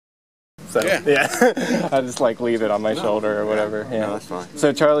So yeah, I just like leave it on my shoulder or whatever. Yeah, no, that's fine.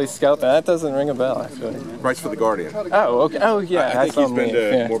 So Charlie Skelton, that doesn't ring a bell actually. Writes for the Guardian. Oh, okay. Oh, yeah. I think he's been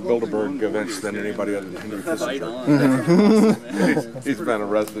to more Bilderberg events than anybody other than Henry Kissinger. He's been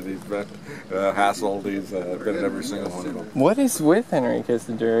arrested. He's been hassled. He's been at every single one of them. What is with Henry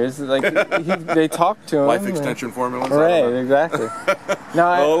Kissinger? Is it like they talk to him? Life extension formulas. Right. Exactly. No,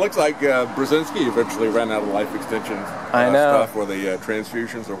 well, it looks like Brzezinski eventually ran out of life extension stuff, or the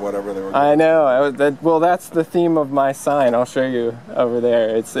transfusions or whatever they were doing. I know. Well, that's the theme of my sign. I'll show you over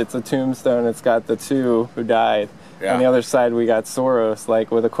there. It's a tombstone. It's got the two who died. Yeah. On the other side, we got Soros,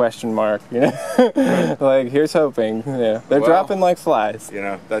 like with a question mark. You know, like here's hoping. Yeah, they're dropping like flies. You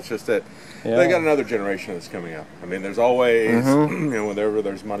know, that's just it. Yeah. They got another generation that's coming up. I mean, there's always, you know, whenever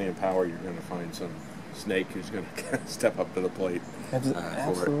there's money and power, you're going to find some snake who's going to step up to the plate.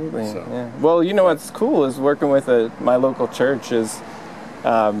 Absolutely. For it. So. Yeah. Well, you know what's cool is working with my local church is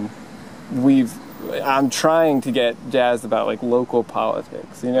I'm trying to get jazzed about like local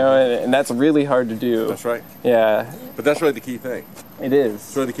politics, you know, and that's really hard to do. That's right. Yeah. But that's really the key thing. It is.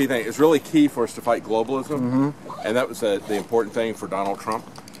 It's really the key thing. It's really key for us to fight globalism, and that was the important thing for Donald Trump,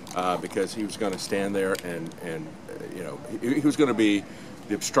 because he was going to stand there and you know, he was going to be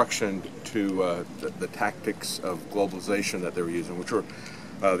the obstruction to the tactics of globalization that they were using, which were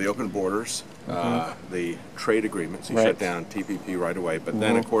the open borders, the trade agreements. He shut down TPP right away. But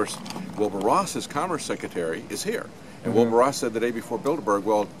then, of course, Wilbur Ross, his Commerce Secretary, is here. And Wilbur Ross said the day before Bilderberg,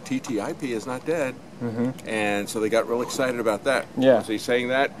 well, TTIP is not dead. And so they got real excited about that. Yeah. Is he saying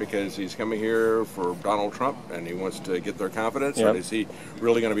that because he's coming here for Donald Trump and he wants to get their confidence? Or is he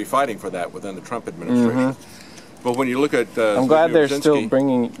really going to be fighting for that within the Trump administration? But when you look at, I'm glad they're still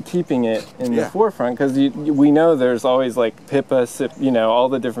keeping it in the forefront, because we know there's always like PIPA, you know, all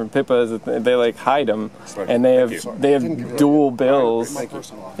the different PIPAs. They like hide them, and they have dual bills.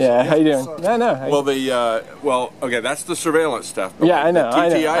 Yeah, how you doing? No. Well, okay, that's the surveillance stuff. Yeah, I know.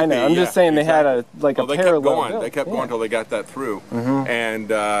 I'm just saying they had a parallel bill. They kept going until they got that through, and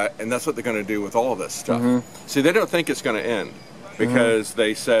that's what they're going to do with all of this stuff. See, they don't think it's going to end, because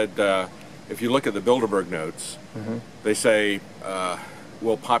they said. If you look at the Bilderberg notes, they say,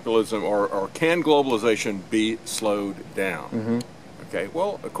 will populism or can globalization be slowed down? Okay,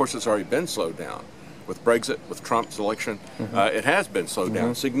 well, of course it's already been slowed down. With Brexit, with Trump's election, it has been slowed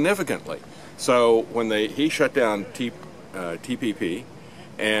down significantly. So when he shut down TPP,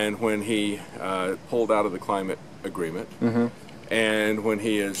 and when he pulled out of the climate agreement, and when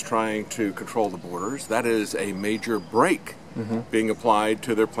he is trying to control the borders, that is a major break being applied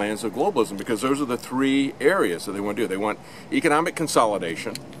to their plans of globalism, because those are the three areas that they want to do. They want economic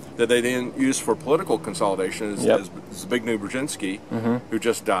consolidation that they then use for political consolidation, as Zbigniew Brzezinski, who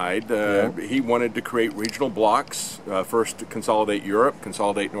just died. He wanted to create regional blocks, first to consolidate Europe,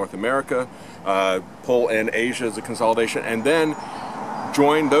 consolidate North America, pull in Asia as a consolidation, and then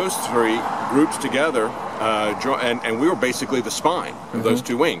join those three groups together, and we were basically the spine of those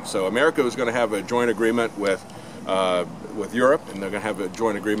two wings. So America was going to have a joint agreement with Europe, and they're going to have a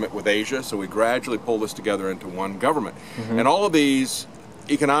joint agreement with Asia. So we gradually pull this together into one government. And all of these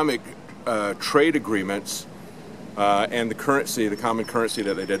economic trade agreements and the currency, the common currency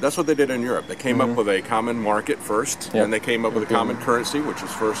that they did, that's what they did in Europe. They came up with a common market first, and they came up with a common currency, which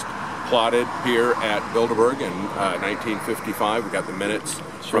was first plotted here at Bilderberg in 1955. We got the minutes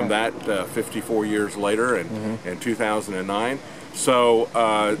from that 54 years later in 2009. So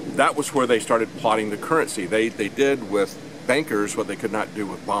that was where they started plotting the currency. They did with bankers what they could not do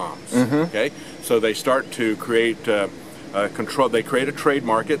with bombs. Okay, so they start to create control. They create a trade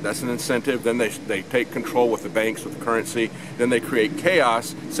market. That's an incentive. Then they take control with the banks, with the currency. Then they create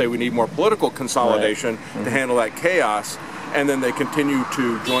chaos. Say we need more political consolidation to handle that chaos. And then they continue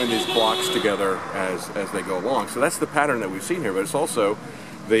to join these blocks together as they go along. So that's the pattern that we've seen here. But it's also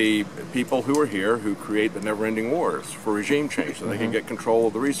the people who are here who create the never-ending wars for regime change, so they can get control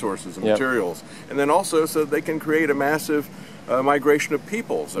of the resources and materials, and then also so that they can create a massive migration of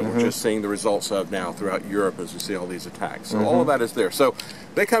peoples that we're just seeing the results of now throughout Europe as we see all these attacks. So all of that is there. So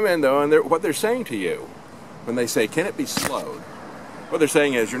they come in, though, and what they're saying to you when they say, can it be slowed? What they're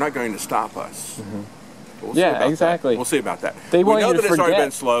saying is, you're not going to stop us. We'll exactly. We'll see about that. We know that it's already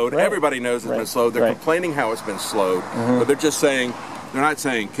been slowed. Everybody knows it's been slowed. They're complaining how it's been slowed, but they're just saying, they're not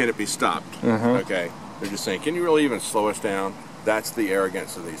saying, can it be stopped? Okay. They're just saying, can you really even slow us down? That's the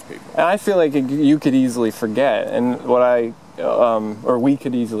arrogance of these people. And I feel like you could easily forget, and or we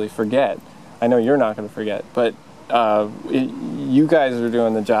could easily forget. I know you're not going to forget, but you guys are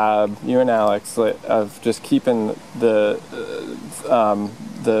doing the job, you and Alex, of just keeping the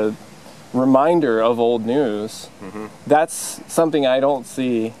reminder of old news. That's something I don't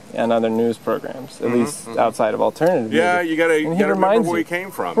see in other news programs, at least outside of alternative Yeah, media. you gotta remember where you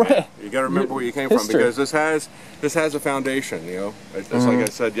came from. Right. Man. You gotta remember where you came from, because this has a foundation. You know, it's like I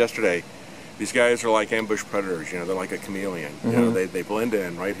said yesterday. These guys are like ambush predators. You know, they're like a chameleon. You know, they blend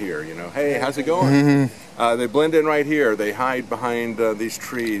in right here. You know, hey, how's it going? They blend in right here. They hide behind these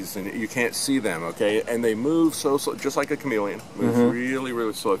trees, and you can't see them. Okay, and they move so slow, just like a chameleon. Moves really,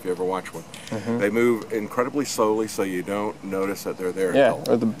 really slow. If you ever watch one, they move incredibly slowly, so you don't notice that they're there. Yeah,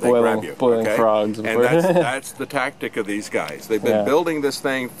 or the boiling frogs. And that's the tactic of these guys. They've been building this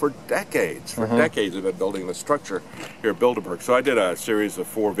thing for decades. For decades, they've been building the structure here at Bilderberg. So I did a series of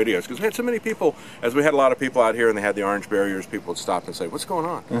 4 videos because we had so many people. As we had a lot of people out here, and they had the orange barriers, people would stop and say, "What's going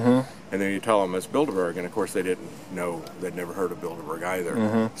on?" And then you tell them it's Bilderberg, and of course they didn't know. They'd never heard of Bilderberg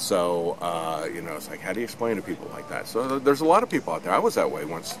either. So you know, it's like, how do you explain to people like that? So there's a lot of people out there. I was that way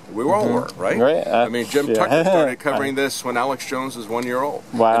once. We all were, right? I mean, Jim Tucker started covering this when Alex Jones was 1 year old.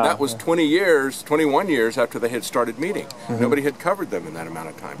 Wow. And that was 21 years after they had started meeting. Nobody had covered them in that amount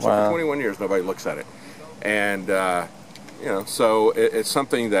of time. So for 21 years, nobody looks at it. And you know, so it's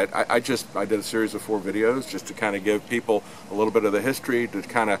something that I did a series of 4 videos just to kind of give people a little bit of the history, to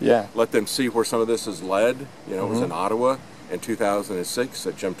kind of let them see where some of this has led. You know, it was in Ottawa in 2006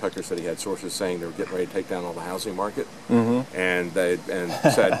 that Jim Tucker said he had sources saying they were getting ready to take down all the housing market. And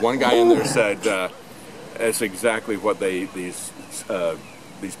said, one guy in there said, it's exactly what these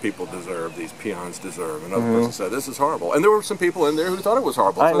people deserve, these peons deserve. Another person said, this is horrible. And there were some people in there who thought it was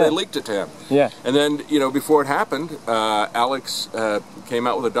horrible, so they leaked it to him. And then, you know, before it happened, Alex came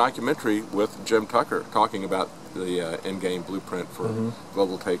out with a documentary with Jim Tucker talking about the endgame blueprint for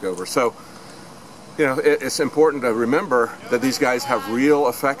global takeover. So, you know, it's important to remember that these guys have real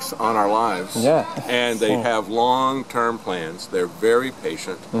effects on our lives. And they have long-term plans. They're very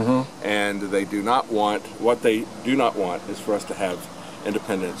patient. And they do not want, what they do not want is for us to have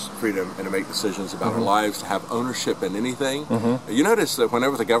independence, freedom, and to make decisions about our lives, to have ownership in anything. You notice that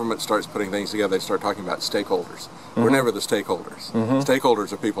whenever the government starts putting things together, they start talking about stakeholders. We're never the stakeholders.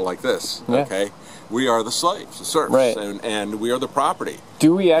 Stakeholders are people like this, okay? We are the slaves, the serfs, and we are the property.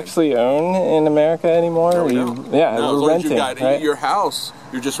 Do we actually own in America anymore? No, we don't. Yeah, no, we're renting, your house,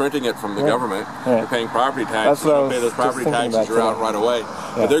 you're just renting it from the government. You're paying property taxes. You pay those property taxes, you're out right away.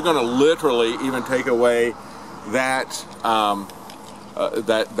 But they're going to literally even take away that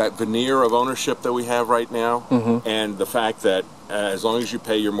that veneer of ownership that we have right now, and the fact that as long as you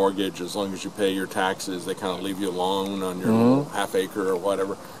pay your mortgage, as long as you pay your taxes, they kind of leave you alone on your little half acre or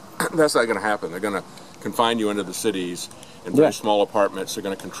whatever. That's not going to happen. They're going to confine you into the cities in very small apartments. They're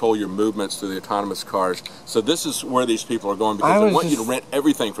going to control your movements through the autonomous cars. So this is where these people are going, because they want you to rent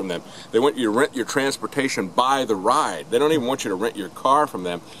everything from them. They want you to rent your transportation by the ride. They don't even want you to rent your car from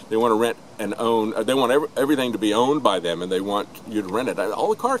them. They want to rent and own. They want everything to be owned by them, and they want you to rent it.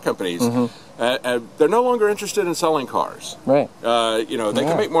 All the car companies, they're no longer interested in selling cars. You know, they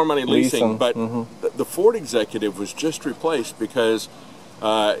can make more money leasing, but the Ford executive was just replaced because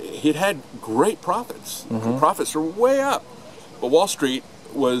he'd had great profits. Profits are way up. But Wall Street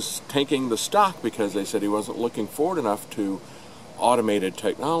was tanking the stock because they said he wasn't looking forward enough to automated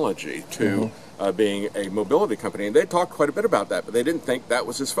technology, to being a mobility company. And they talked quite a bit about that, but they didn't think that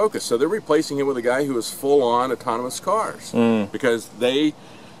was his focus. So they're replacing him with a guy who is full-on autonomous cars because they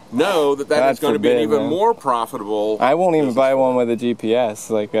know that is going to be an even more profitable. I won't even buy one with a GPS.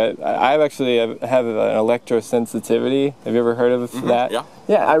 Like I actually have an electrosensitivity. Have you ever heard of that?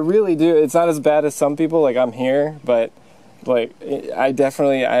 Yeah, I really do. It's not as bad as some people. Like I'm here, but like I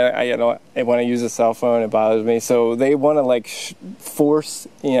definitely you know, when I use a cell phone, it bothers me. So they want to like force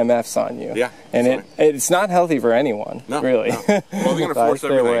EMFs on you. And it's not healthy for anyone. Really. Well, they're going to force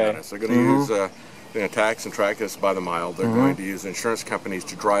everything on us. They're going to use. They're going to tax and track us by the mile. They're going to use insurance companies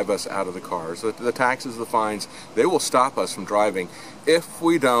to drive us out of the cars. The taxes, the fines, they will stop us from driving if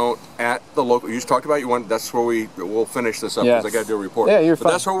we don't at the local. You just talked about that's where we'll finish this up because I got to do a report. Yeah, you're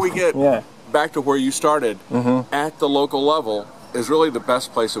fine. That's where we get back to where you started at the local level. Is really the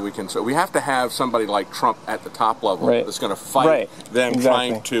best place that we can. So we have to have somebody like Trump at the top level that's going to fight them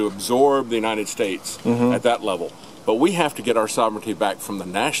trying to absorb the United States at that level. But we have to get our sovereignty back from the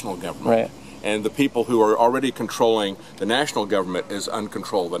national government. And the people who are already controlling the national government is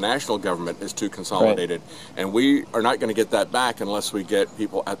uncontrolled. The national government is too consolidated. And we are not going to get that back unless we get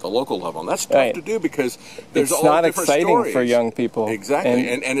people at the local level. And that's tough to do because there's all different stories. It's not exciting for young people. Exactly.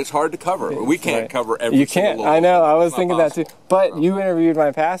 And it's hard to cover. We can't cover every single I know. I was thinking that too. But you interviewed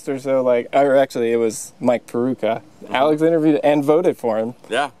my pastor, so like, or actually it was Mike Peruka. Alex interviewed and voted for him.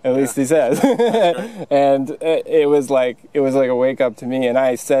 At least he says. And it was like a wake up to me. And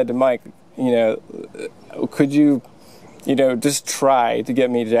I said to Mike, you know, could you, you know, just try to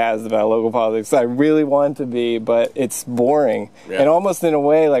get me jazzed about local politics. I really want to be, but it's boring. And almost in a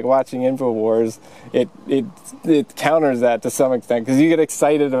way, like watching Infowars, it counters that to some extent, because you get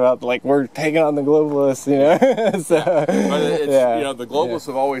excited about, like, we're taking on the globalists, you know? So, but it's, you know, the globalists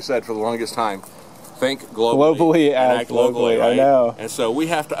have always said for the longest time, think globally and act locally, right? I know. And so we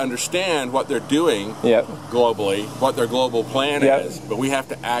have to understand what they're doing globally, what their global plan is, but we have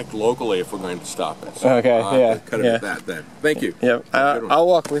to act locally if we're going to stop it. So, okay, cut it at that then. Thank you. Yep. I'll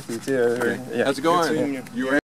walk with you too. Okay. How's it going? You